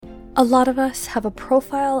A lot of us have a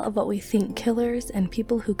profile of what we think killers and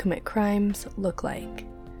people who commit crimes look like.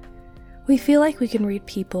 We feel like we can read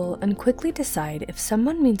people and quickly decide if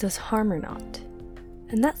someone means us harm or not.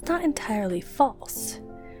 And that's not entirely false.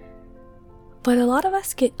 But a lot of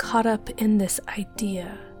us get caught up in this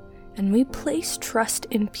idea, and we place trust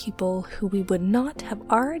in people who we would not have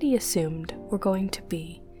already assumed were going to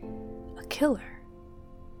be a killer.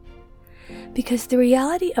 Because the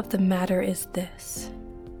reality of the matter is this: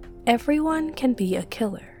 everyone can be a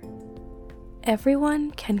killer.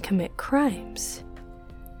 Everyone can commit crimes.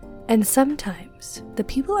 And sometimes the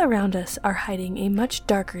people around us are hiding a much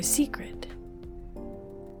darker secret.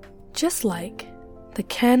 Just like the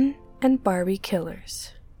Ken and Barbie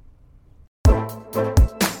killers.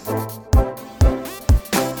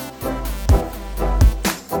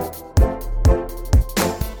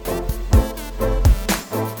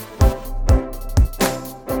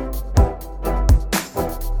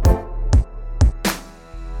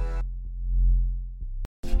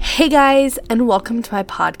 Hey guys, and welcome to my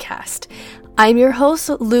podcast. I'm your host,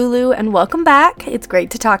 Lulu, and welcome back. It's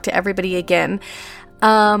great to talk to everybody again.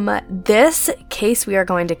 This case we are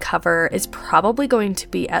going to cover is probably going to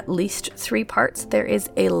be at least 3 parts. There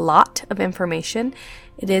is a lot of information.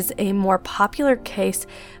 It is a more popular case,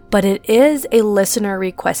 but it is a listener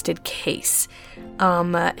requested case.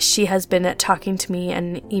 She has been talking to me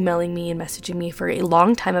and emailing me and messaging me for a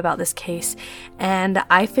long time about this case, and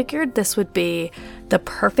I figured this would be the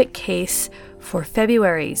perfect case for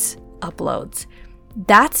February's uploads.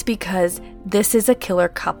 That's because this is a killer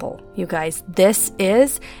couple, you guys. This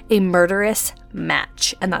is a murderous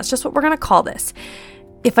match, and that's just what we're going to call this.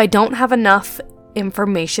 If I don't have enough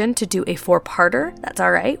information to do a 4-parter, that's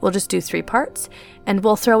all right. We'll just do 3 parts, and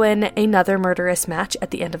we'll throw in another murderous match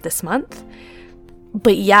at the end of this month.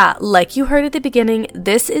 But yeah, like you heard at the beginning,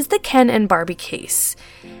 this is the Ken and Barbie case.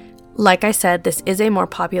 Like I said, this is a more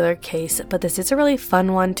popular case, but this is a really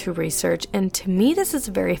fun one to research, and to me, this is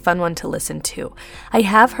a very fun one to listen to. I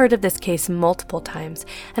have heard of this case multiple times,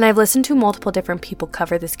 and I've listened to multiple different people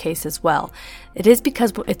cover this case as well. It is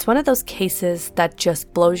because it's one of those cases that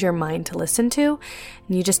just blows your mind to listen to,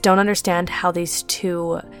 and you just don't understand how these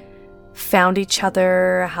two found each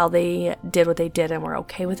other, how they did what they did and were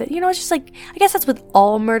okay with it. You know, it's just like, I guess that's with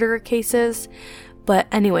all murder cases. But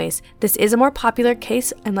anyways, this is a more popular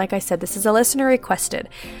case, and like I said, this is a listener requested.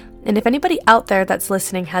 And if anybody out there that's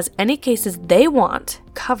listening has any cases they want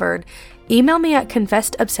covered, email me at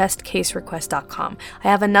confessedobsessedcaserequest.com. I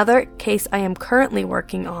have another case I am currently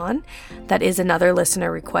working on that is another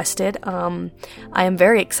listener requested. I am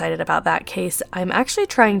very excited about that case. I'm actually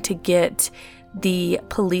trying to get the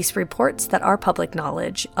police reports that are public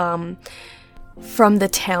knowledge from the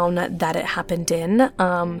town that it happened in.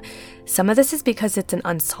 Some of this is because it's an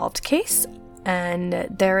unsolved case, and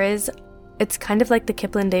it's kind of like the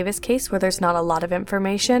Kiplin Davis case where there's not a lot of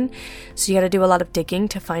information, so you got to do a lot of digging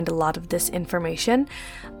to find a lot of this information.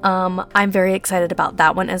 I'm very excited about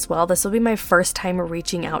that one as well. This will be my first time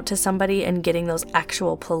reaching out to somebody and getting those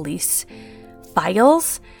actual police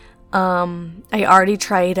files. I already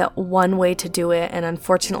tried one way to do it, and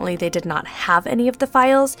unfortunately they did not have any of the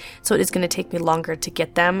files, so it is going to take me longer to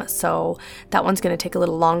get them. So that one's going to take a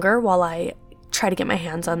little longer while I try to get my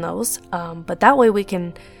hands on those. But that way we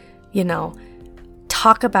can,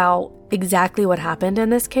 talk about exactly what happened in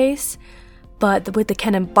this case. But with the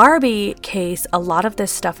Ken and Barbie case, a lot of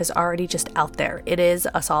this stuff is already just out there. It is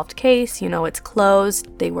a solved case, it's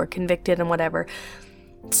closed, they were convicted and whatever.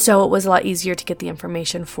 So it was a lot easier to get the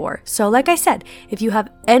information for. So like I said, if you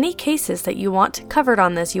have any cases that you want covered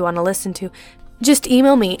on this, you want to listen to, just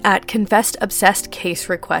email me at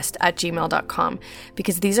confessedobsessedcaserequest@gmail.com,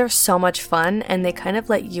 because these are so much fun, and they kind of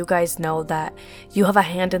let you guys know that you have a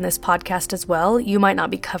hand in this podcast as well. You might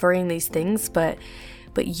not be covering these things, but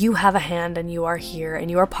you have a hand, and you are here,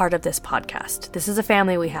 and you are part of this podcast. This is a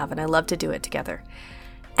family we have, and I love to do it together.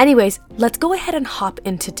 Anyways, let's go ahead and hop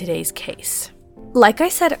into today's case. Like I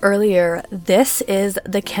said earlier, this is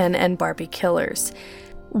the Ken and Barbie killers.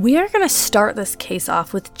 We are going to start this case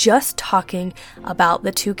off with just talking about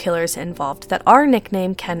the 2 killers involved that are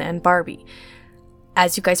nicknamed Ken and Barbie.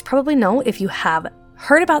 As you guys probably know, if you have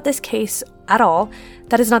heard about this case at all,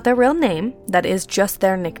 that is not their real name, that is just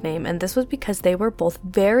their nickname, and this was because they were both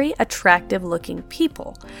very attractive looking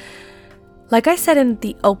people. Like I said in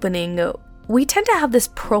the opening, we tend to have this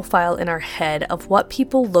profile in our head of what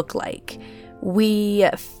people look like. We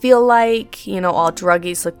feel like, all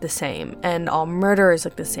druggies look the same, and all murderers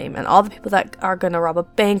look the same, and all the people that are going to rob a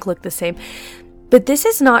bank look the same. But this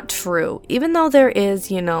is not true. Even though there is,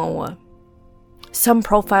 some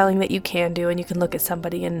profiling that you can do, and you can look at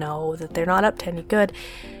somebody and know that they're not up to any good,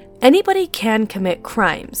 Anybody can commit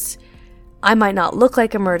crimes. I might not look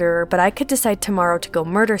like a murderer, but I could decide tomorrow to go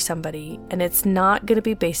murder somebody, and it's not going to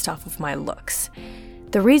be based off of my looks.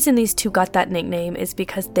 The reason these two got that nickname is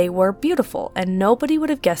because they were beautiful, and nobody would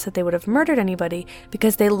have guessed that they would have murdered anybody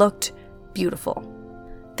because they looked beautiful.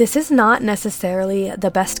 This is not necessarily the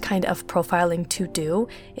best kind of profiling to do.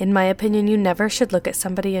 In my opinion, you never should look at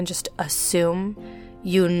somebody and just assume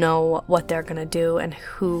you know what they're going to do and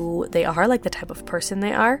who they are, like the type of person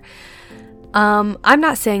they are. I'm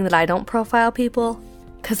not saying that I don't profile people,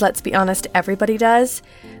 because let's be honest, everybody does.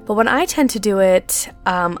 But when I tend to do it,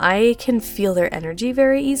 I can feel their energy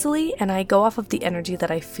very easily, and I go off of the energy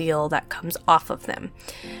that I feel that comes off of them.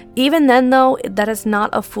 Even then, though, that is not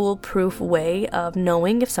a foolproof way of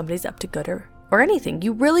knowing if somebody's up to good or anything.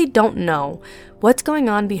 You really don't know what's going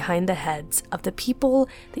on behind the heads of the people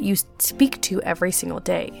that you speak to every single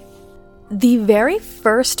day. The very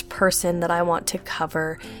first person that I want to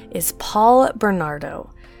cover is Paul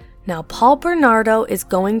Bernardo. Now, Paul Bernardo is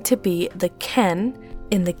going to be the Ken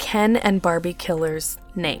in the Ken and Barbie Killer's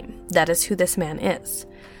name. That is who this man is.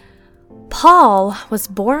 Paul was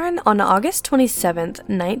born on August 27th,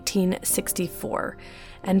 1964,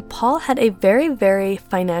 and Paul had a very, very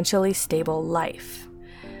financially stable life.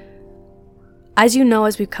 As you know,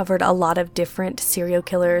 as we've covered a lot of different serial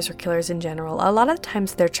killers or killers in general, a lot of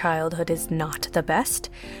times their childhood is not the best.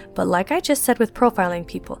 But like I just said with profiling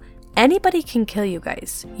people, anybody can kill you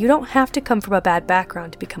guys. You don't have to come from a bad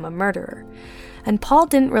background to become a murderer. And Paul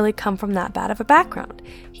didn't really come from that bad of a background.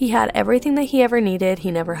 He had everything that he ever needed. He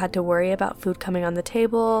never had to worry about food coming on the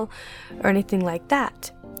table or anything like that.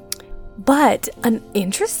 But an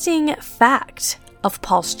interesting fact of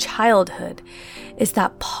Paul's childhood is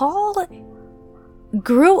that Paul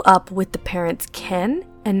grew up with the parents Ken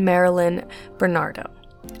and Marilyn Bernardo.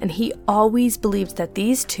 And he always believed that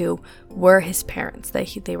these two were his parents, that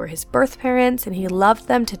they were his birth parents, and he loved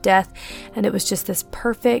them to death. And it was just this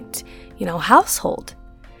perfect, household.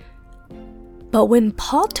 But when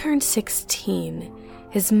Paul turned 16,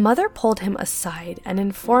 his mother pulled him aside and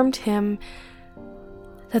informed him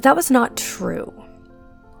that that was not true.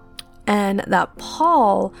 And that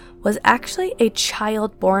Paul was actually a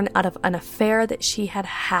child born out of an affair that she had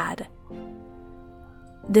had.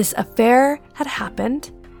 This affair had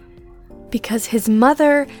happened because his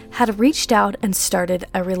mother had reached out and started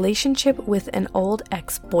a relationship with an old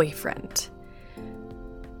ex-boyfriend.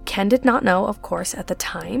 Ken did not know, of course, at the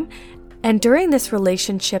time, and during this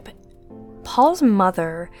relationship, Paul's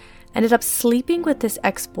mother ended up sleeping with this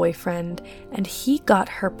ex-boyfriend, and he got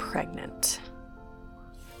her pregnant.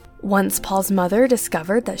 Once Paul's mother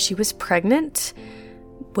discovered that she was pregnant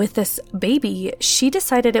with this baby, she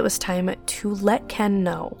decided it was time to let Ken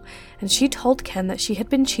know. And she told Ken that she had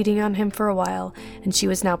been cheating on him for a while and she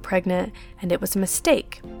was now pregnant and it was a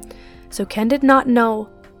mistake. So Ken did not know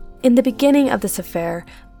in the beginning of this affair,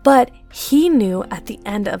 but he knew at the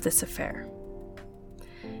end of this affair.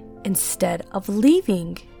 Instead of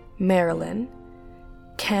leaving Marilyn,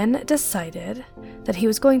 Ken decided that he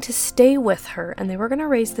was going to stay with her and they were going to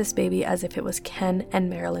raise this baby as if it was Ken and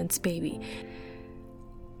Marilyn's baby.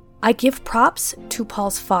 I give props to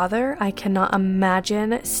Paul's father. I cannot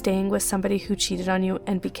imagine staying with somebody who cheated on you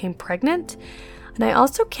and became pregnant. And I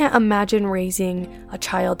also can't imagine raising a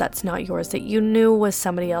child that's not yours, that you knew was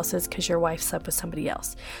somebody else's because your wife slept with somebody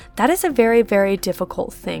else. That is a very, very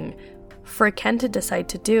difficult thing for Ken to decide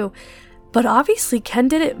to do. But obviously Ken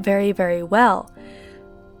did it very, very well.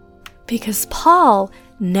 Because Paul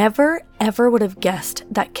never, ever would have guessed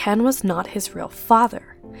that Ken was not his real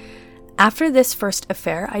father. After this first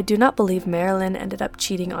affair, I do not believe Marilyn ended up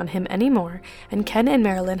cheating on him anymore, and Ken and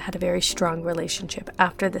Marilyn had a very strong relationship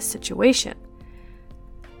after this situation.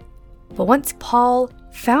 But once Paul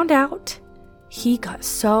found out, he got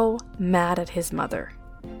so mad at his mother.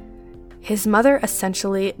 His mother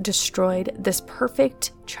essentially destroyed this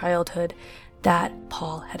perfect childhood that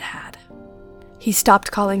Paul had had. He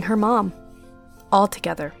stopped calling her mom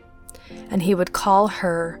altogether, and he would call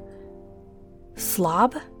her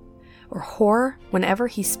slob or whore whenever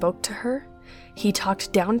he spoke to her. He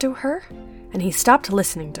talked down to her, and he stopped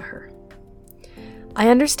listening to her. I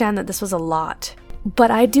understand that this was a lot,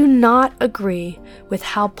 but I do not agree with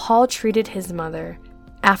how Paul treated his mother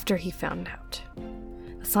after he found out.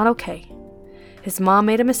 That's not okay. His mom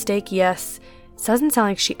made a mistake, yes. It doesn't sound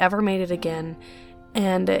like she ever made it again.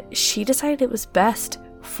 And she decided it was best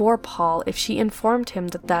for Paul if she informed him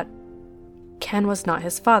that Ken was not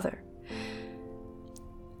his father.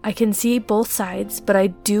 I can see both sides, but I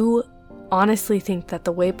do honestly think that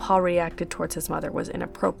the way Paul reacted towards his mother was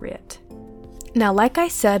inappropriate. Now, like I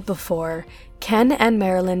said before, Ken and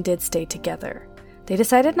Marilyn did stay together. They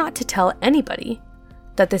decided not to tell anybody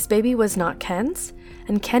that this baby was not Ken's,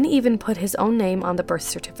 and Ken even put his own name on the birth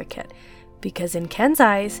certificate, because in Ken's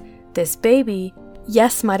eyes, this baby,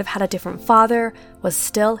 yes, might have had a different father, was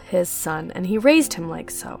still his son, and he raised him like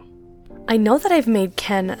so. I know that I've made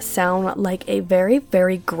Ken sound like a very,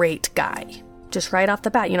 very great guy, just right off the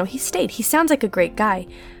bat. He sounds like a great guy,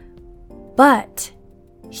 but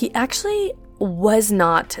he actually was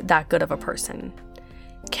not that good of a person.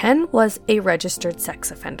 Ken was a registered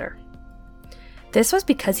sex offender. This was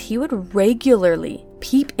because he would regularly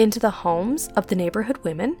peep into the homes of the neighborhood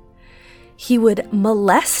women. He would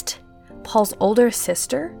molest Paul's older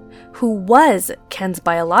sister, who was Ken's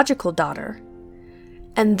biological daughter,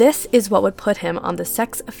 and this is what would put him on the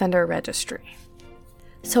sex offender registry.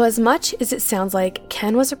 So as much as it sounds like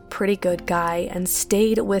Ken was a pretty good guy and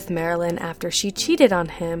stayed with Marilyn after she cheated on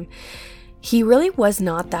him, he really was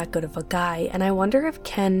not that good of a guy, and I wonder if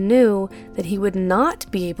Ken knew that he would not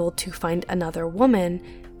be able to find another woman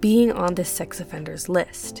being on this sex offenders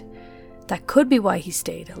list. That could be why he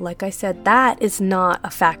stayed. Like I said, that is not a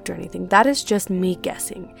fact or anything. That is just me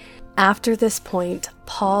guessing. After this point,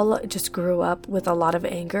 Paul just grew up with a lot of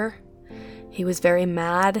anger. He was very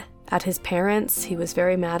mad at his parents. He was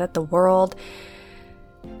very mad at the world.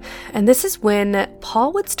 And this is when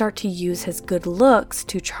Paul would start to use his good looks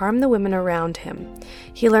to charm the women around him.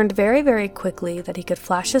 He learned very, very quickly that he could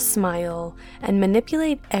flash a smile and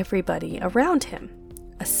manipulate everybody around him,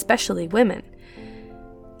 especially women.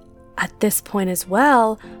 At this point as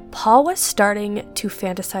well, Paul was starting to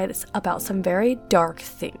fantasize about some very dark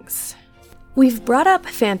things. We've brought up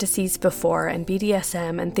fantasies before and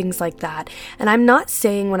BDSM and things like that, and I'm not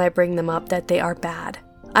saying when I bring them up that they are bad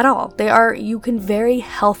at all. You can very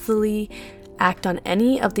healthily act on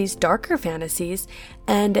any of these darker fantasies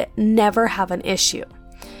and never have an issue.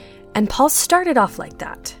 And Paul started off like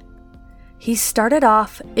that. He started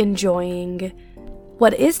off enjoying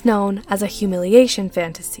what is known as a humiliation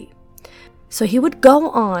fantasy. So he would go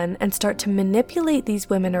on and start to manipulate these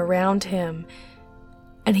women around him,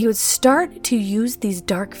 and he would start to use these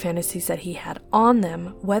dark fantasies that he had on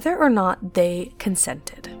them, whether or not they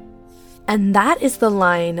consented. And that is the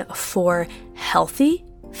line for healthy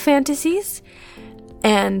fantasies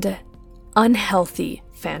and unhealthy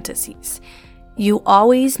fantasies. You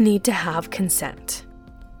always need to have consent.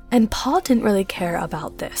 And Paul didn't really care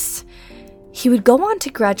about this. He would go on to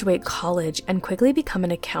graduate college and quickly become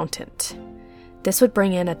an accountant. This would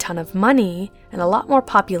bring in a ton of money and a lot more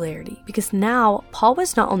popularity, because now Paul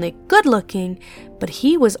was not only good looking, but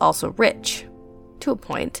he was also rich, to a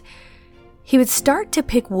point. He would start to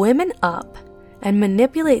pick women up and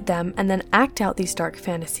manipulate them and then act out these dark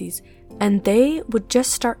fantasies, and they would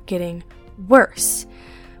just start getting worse.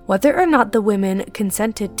 Whether or not the women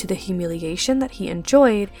consented to the humiliation that he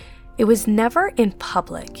enjoyed, it was never in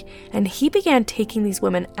public, and he began taking these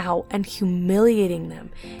women out and humiliating them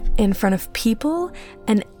in front of people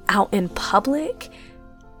and out in public.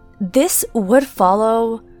 This would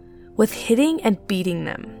follow with hitting and beating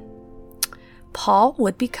them. Paul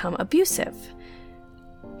would become abusive.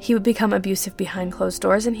 He would become abusive behind closed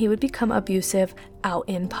doors, and he would become abusive out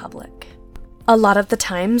in public. A lot of the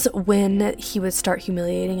times when he would start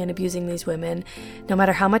humiliating and abusing these women, no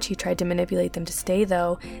matter how much he tried to manipulate them to stay,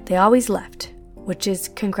 though, they always left, which is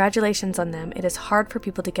congratulations on them. It is hard for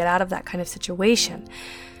people to get out of that kind of situation.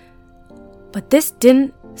 But this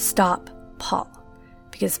didn't stop Paul,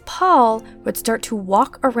 because Paul would start to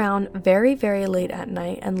walk around very, very late at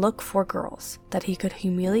night and look for girls that he could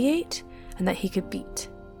humiliate and that he could beat.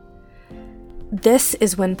 This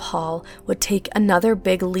is when Paul would take another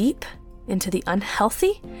big leap into the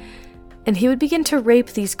unhealthy, and he would begin to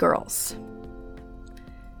rape these girls.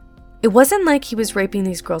 It wasn't like he was raping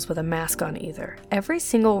these girls with a mask on either. Every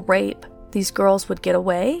single rape, these girls would get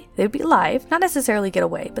away. They would be alive, not necessarily get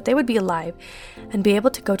away, but they would be alive and be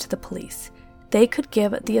able to go to the police. They could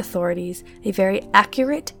give the authorities a very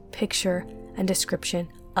accurate picture and description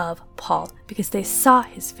of Paul because they saw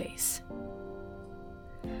his face.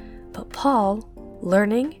 But Paul,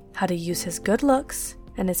 learning how to use his good looks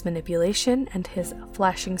and his manipulation and his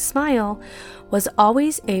flashing smile, was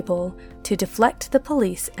always able to deflect the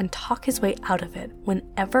police and talk his way out of it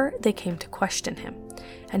whenever they came to question him.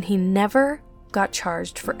 And he never got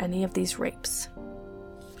charged for any of these rapes.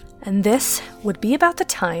 And this would be about the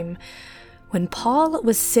time when Paul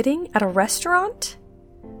was sitting at a restaurant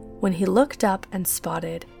when he looked up and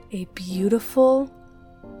spotted a beautiful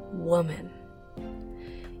woman.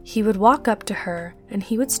 He would walk up to her and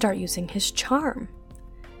he would start using his charm.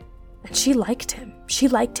 And she liked him. She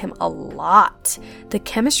liked him a lot. The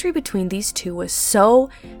chemistry between these two was so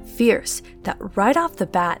fierce that right off the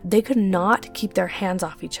bat, they could not keep their hands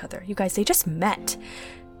off each other. You guys, they just met.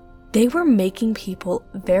 They were making people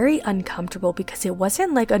very uncomfortable because it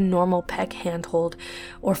wasn't like a normal peck, handhold,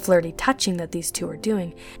 or flirty touching that these two were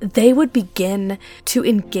doing. They would begin to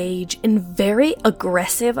engage in very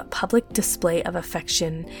aggressive public display of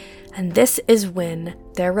affection, and this is when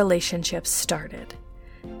their relationship started.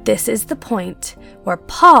 This is the point where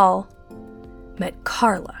Paul met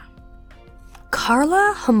Carla.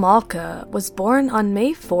 Carla Homolka was born on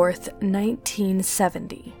May 4th,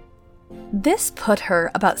 1970. This put her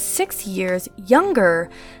about 6 years younger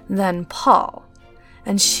than Paul,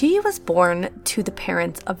 and she was born to the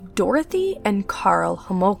parents of Dorothy and Carl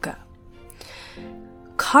Homolka.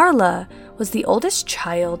 Carla was the oldest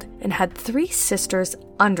child and had 3 sisters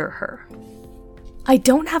under her. I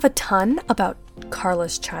don't have a ton about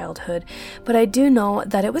Carla's childhood, but I do know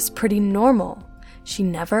that it was pretty normal. She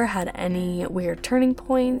never had any weird turning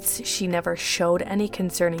points. She never showed any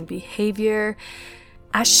concerning behavior.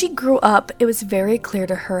 As she grew up, it was very clear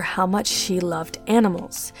to her how much she loved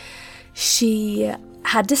animals. She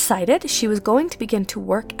had decided she was going to begin to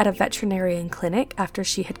work at a veterinarian clinic after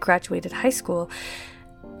she had graduated high school,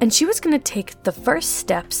 and she was going to take the first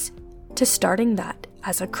steps to starting that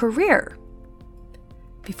as a career.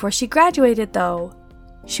 Before she graduated, though,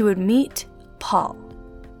 she would meet Paul.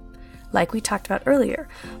 Like we talked about earlier,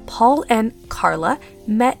 Paul and Carla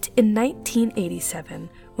met in 1987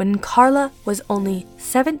 when Carla was only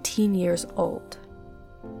 17 years old.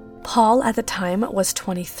 Paul at the time was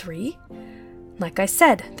 23. Like I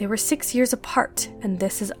said, they were 6 years apart, and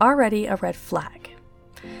this is already a red flag.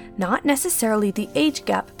 Not necessarily the age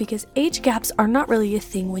gap, because age gaps are not really a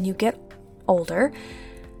thing when you get older,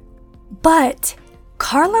 but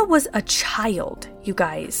Carla was a child, you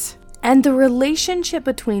guys. And the relationship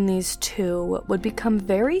between these two would become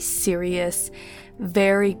very serious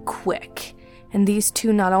very quick. And these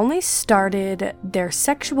two not only started their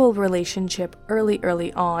sexual relationship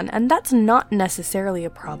early on, and that's not necessarily a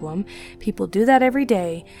problem. People do that every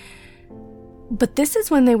day. But this is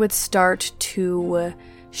when they would start to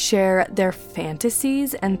share their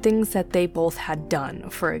fantasies and things that they both had done,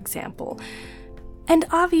 for example. And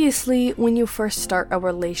obviously, when you first start a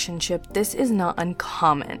relationship, this is not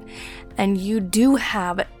uncommon. And you do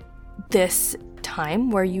have this time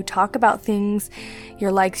where you talk about things,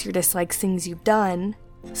 your likes, your dislikes, things you've done.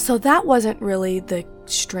 So that wasn't really the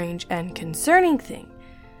strange and concerning thing.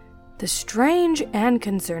 The strange and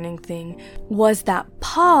concerning thing was that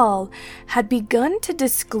Paul had begun to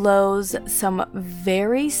disclose some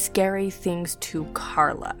very scary things to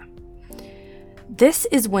Carla. This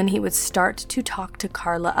is when he would start to talk to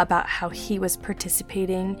Carla about how he was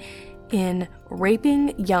participating in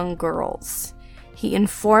raping young girls. He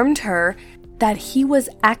informed her that he was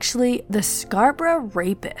actually the Scarborough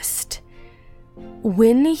rapist.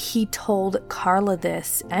 When he told Carla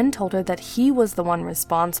this and told her that he was the one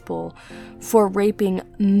responsible for raping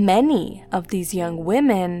many of these young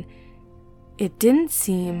women, it didn't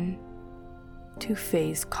seem to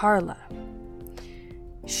faze Carla.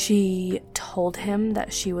 She told him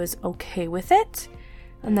that she was okay with it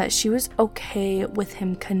and that she was okay with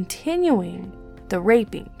him continuing the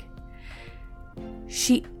raping.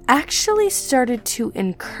 She actually started to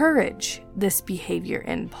encourage this behavior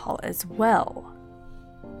in Paul as well.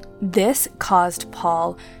 This caused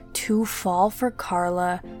Paul to fall for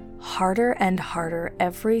Carla harder and harder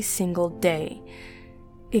every single day.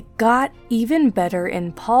 It got even better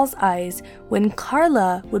in Paul's eyes when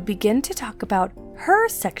Carla would begin to talk about her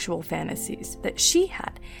sexual fantasies that she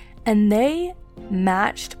had, and they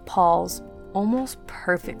matched Paul's almost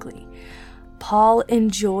perfectly. Paul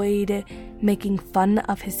enjoyed making fun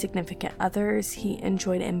of his significant others. He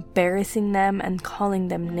enjoyed embarrassing them and calling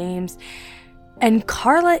them names. And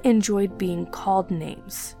Carla enjoyed being called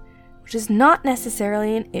names, which is not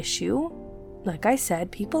necessarily an issue. Like I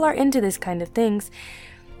said, people are into this kind of things.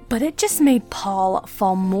 But it just made Paul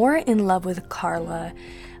fall more in love with Carla,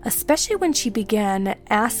 especially when she began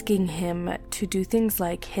asking him to do things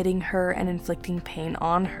like hitting her and inflicting pain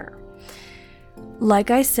on her.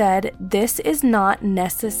 Like I said, this is not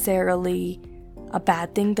necessarily a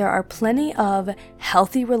bad thing. There are plenty of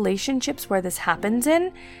healthy relationships where this happens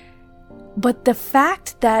in. But the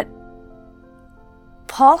fact that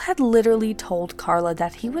Paul had literally told Carla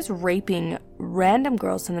that he was raping random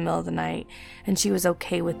girls in the middle of the night, and she was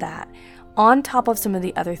okay with that, on top of some of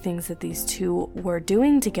the other things that these two were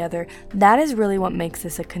doing together, that is really what makes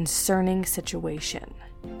this a concerning situation.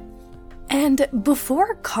 And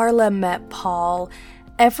before Carla met Paul,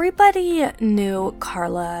 Everybody knew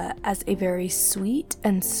Carla as a very sweet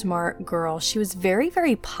and smart girl. She was very,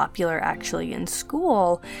 very popular actually in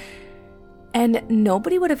school, and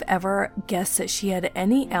nobody would have ever guessed that she had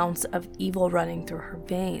any ounce of evil running through her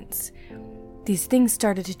veins. These things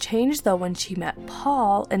started to change though when she met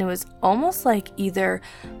Paul, and it was almost like either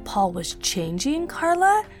Paul was changing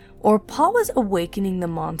Carla or Paul was awakening the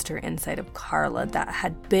monster inside of Carla that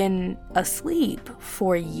had been asleep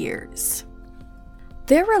for years.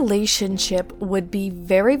 Their relationship would be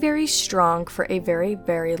very, very strong for a very,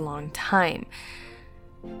 very long time.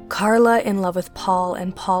 Carla in love with Paul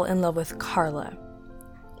and Paul in love with Carla.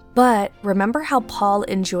 But remember how Paul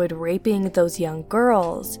enjoyed raping those young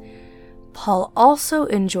girls? Paul also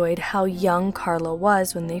enjoyed how young Carla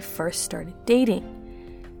was when they first started dating.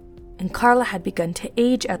 And Carla had begun to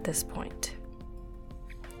age at this point.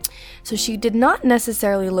 So she did not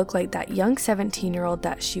necessarily look like that young 17-year-old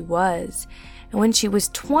that she was. And when she was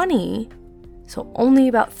 20, so only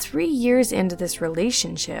about 3 years into this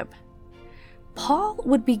relationship, Paul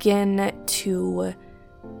would begin to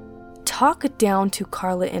talk down to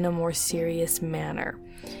Carla in a more serious manner.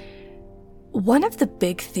 One of the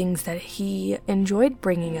big things that he enjoyed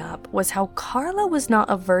bringing up was how Carla was not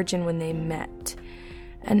a virgin when they met,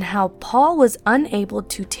 and how Paul was unable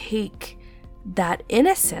to take that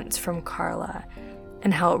innocence from Carla,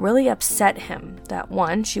 and how it really upset him that,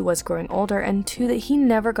 one, she was growing older, and two, that he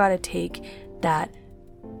never got to take that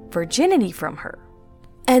virginity from her.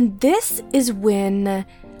 And this is when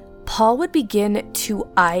Paul would begin to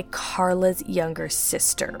eye Carla's younger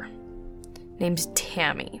sister, named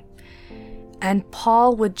Tammy. And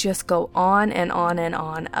Paul would just go on and on and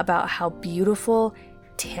on about how beautiful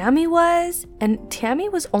Tammy was, and Tammy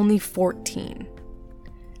was only 14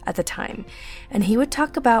 at the time. And he would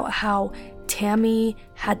talk about how Tammy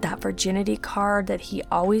had that virginity card that he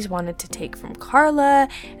always wanted to take from Carla,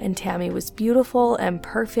 and Tammy was beautiful and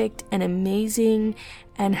perfect and amazing,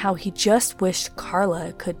 and how he just wished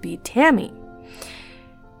Carla could be Tammy.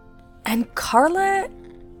 And Carla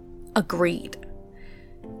agreed.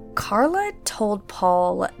 Carla told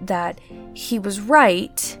Paul that he was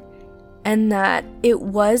right and that it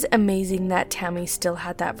was amazing that Tammy still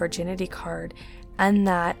had that virginity card, and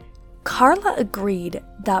that Carla agreed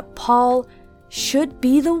that Paul should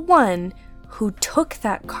be the one who took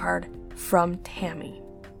that card from Tammy.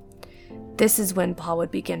 This is when Paul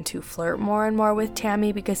would begin to flirt more and more with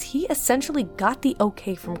Tammy, because he essentially got the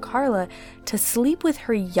okay from Carla to sleep with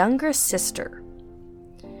her younger sister.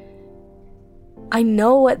 I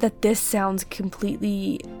know that this sounds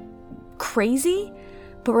completely crazy,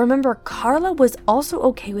 but remember, Carla was also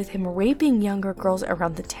okay with him raping younger girls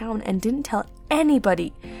around the town and didn't tell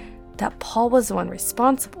anybody that Paul was the one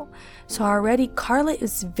responsible. So already Carla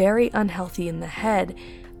is very unhealthy in the head,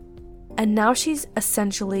 and now she's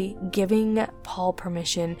essentially giving Paul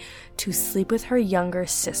permission to sleep with her younger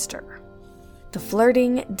sister. The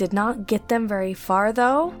flirting did not get them very far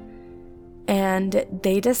though, and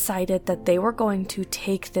they decided that they were going to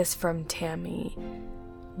take this from Tammy,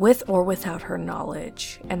 with or without her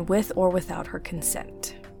knowledge, and with or without her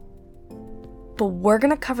consent. But we're going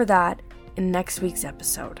to cover that in next week's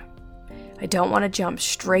episode. I don't want to jump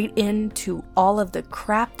straight into all of the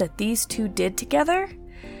crap that these two did together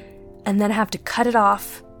and then have to cut it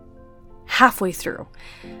off halfway through.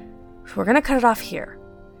 So we're going to cut it off here.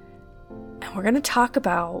 And we're going to talk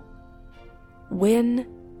about when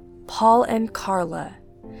Paul and Carla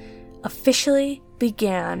officially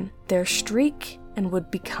began their streak and would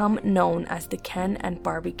become known as the Ken and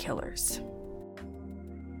Barbie Killers.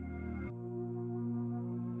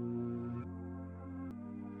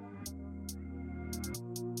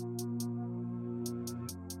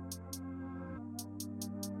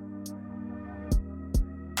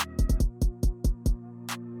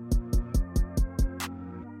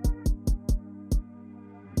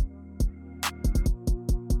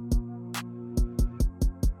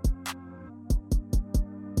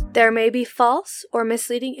 There may be false or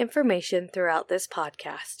misleading information throughout this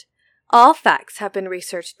podcast. All facts have been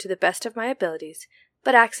researched to the best of my abilities,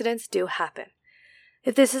 but accidents do happen.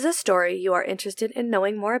 If this is a story you are interested in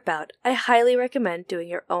knowing more about, I highly recommend doing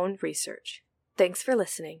your own research. Thanks for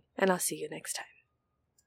listening, and I'll see you next time.